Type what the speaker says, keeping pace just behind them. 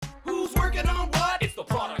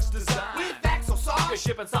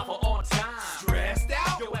shipping software on time. Stressed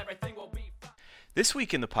out? Yo, everything will be fine. This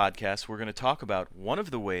week in the podcast, we're going to talk about one of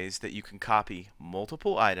the ways that you can copy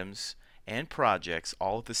multiple items and projects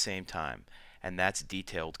all at the same time, and that's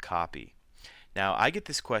detailed copy. Now, I get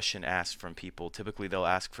this question asked from people. Typically, they'll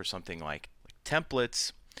ask for something like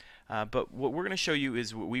templates, but what we're going to show you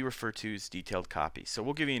is what we refer to as detailed copy. So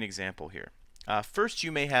we'll give you an example here. First,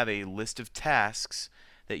 you may have a list of tasks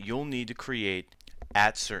that you'll need to create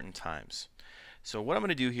at certain times. So what I'm going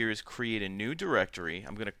to do here is create a new directory.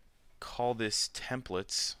 I'm going to call this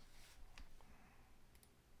templates.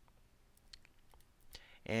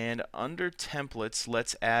 And under templates,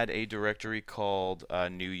 let's add a directory called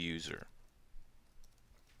new user.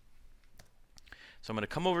 So I'm going to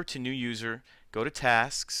come over to new user, go to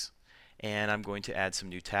tasks, and I'm going to add some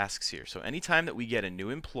new tasks here. So anytime that we get a new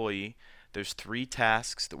employee, there's 3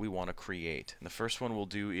 tasks that we want to create. And the first one we'll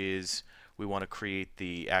do is we want to create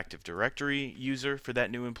the Active Directory user for that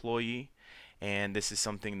new employee. And this is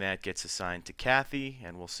something that gets assigned to Kathy,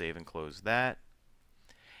 and we'll save and close that.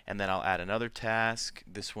 And then I'll add another task.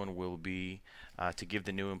 This one will be to give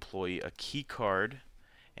the new employee a key card,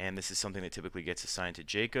 and this is something that typically gets assigned to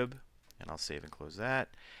Jacob, and I'll save and close that.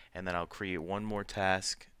 And then I'll create one more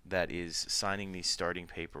task that is signing the starting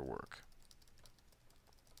paperwork,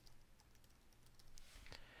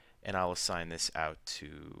 and I'll assign this out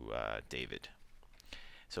to David.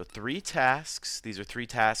 So 3 tasks. These are 3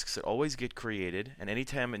 tasks that always get created, and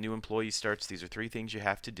anytime a new employee starts, these are 3 things you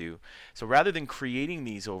have to do. So rather than creating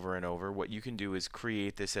these over and over, what you can do is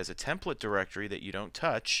create this as a template directory that you don't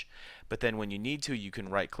touch, but then when you need to, you can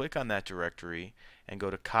right-click on that directory and go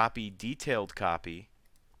to Copy, Detailed Copy,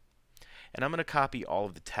 and I'm going to copy all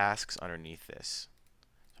of the tasks underneath this.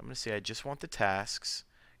 So I'm going to say I just want the tasks,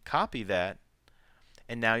 copy that,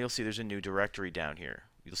 and now you'll see there's a new directory down here.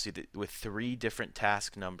 You'll see that with 3 different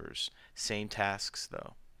task numbers, same tasks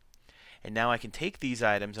though. And now I can take these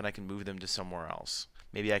items and I can move them to somewhere else.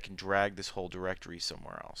 Maybe I can drag this whole directory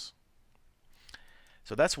somewhere else.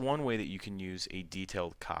 So that's one way that you can use a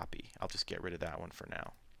detailed copy. I'll just get rid of that one for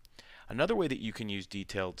now. Another way that you can use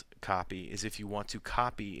detailed copy is if you want to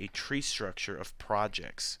copy a tree structure of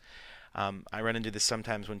projects. I run into this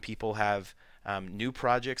sometimes when people have new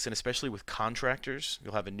projects, and especially with contractors.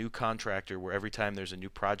 You'll have a new contractor where every time there's a new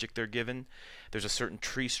project they're given, there's a certain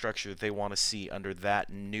tree structure that they want to see under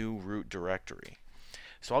that new root directory.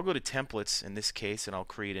 So I'll go to templates in this case, and I'll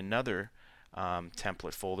create another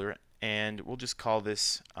template folder, and we'll just call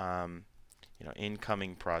this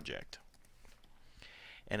incoming project.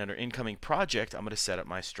 And under incoming project, I'm going to set up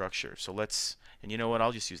my structure. So and you know what,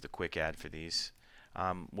 I'll just use the quick add for these.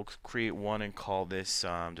 We'll create one and call this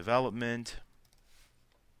development,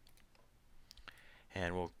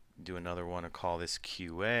 and we'll do another one and call this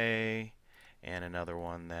QA, and another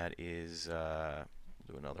one that is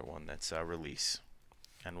release,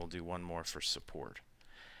 and we'll do one more for support.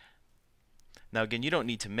 Now again, you don't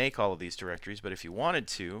need to make all of these directories, but if you wanted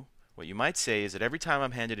to, what you might say is that every time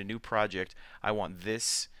I'm handed a new project, I want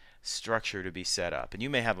this structure to be set up, and you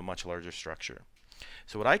may have a much larger structure.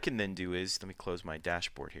 So what I can then do is, let me close my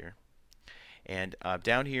dashboard here, and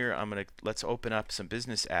down here let's open up some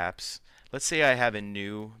business apps. Let's say I have a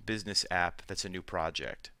new business app that's a new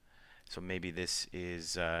project. So maybe this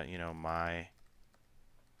is my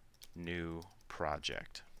new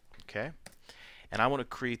project. Okay, and I want to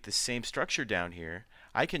create the same structure down here.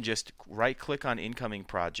 I can just right-click on incoming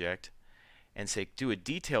project and say do a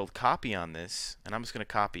detailed copy on this, and I'm just going to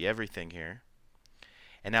copy everything here.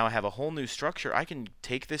 And now I have a whole new structure. I can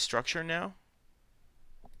take this structure now.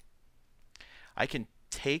 I can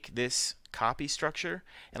take this copy structure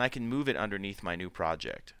and I can move it underneath my new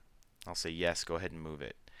project. I'll say yes, go ahead and move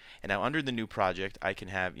it. And now under the new project, I can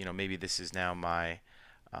have, maybe this is now my,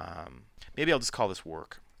 maybe I'll just call this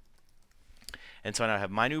work. And so I now have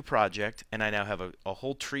my new project, and I now have a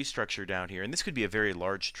whole tree structure down here. And this could be a very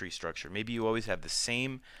large tree structure. Maybe you always have the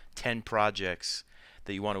same 10 projects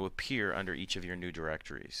that you want to appear under each of your new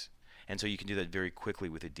directories. And so you can do that very quickly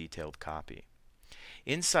with a detailed copy.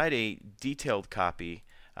 Inside a detailed copy,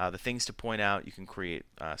 the things to point out, you can create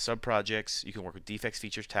sub-projects, you can work with defects,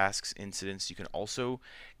 features, tasks, incidents. You can also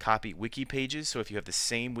copy wiki pages. So if you have the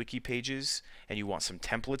same wiki pages and you want some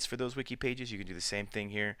templates for those wiki pages, you can do the same thing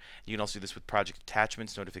here. You can also do this with project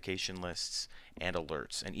attachments, notification lists, and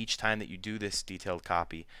alerts. And each time that you do this detailed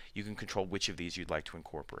copy, you can control which of these you'd like to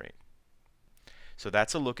incorporate. So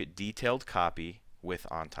that's a look at detailed copy with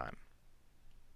OnTime.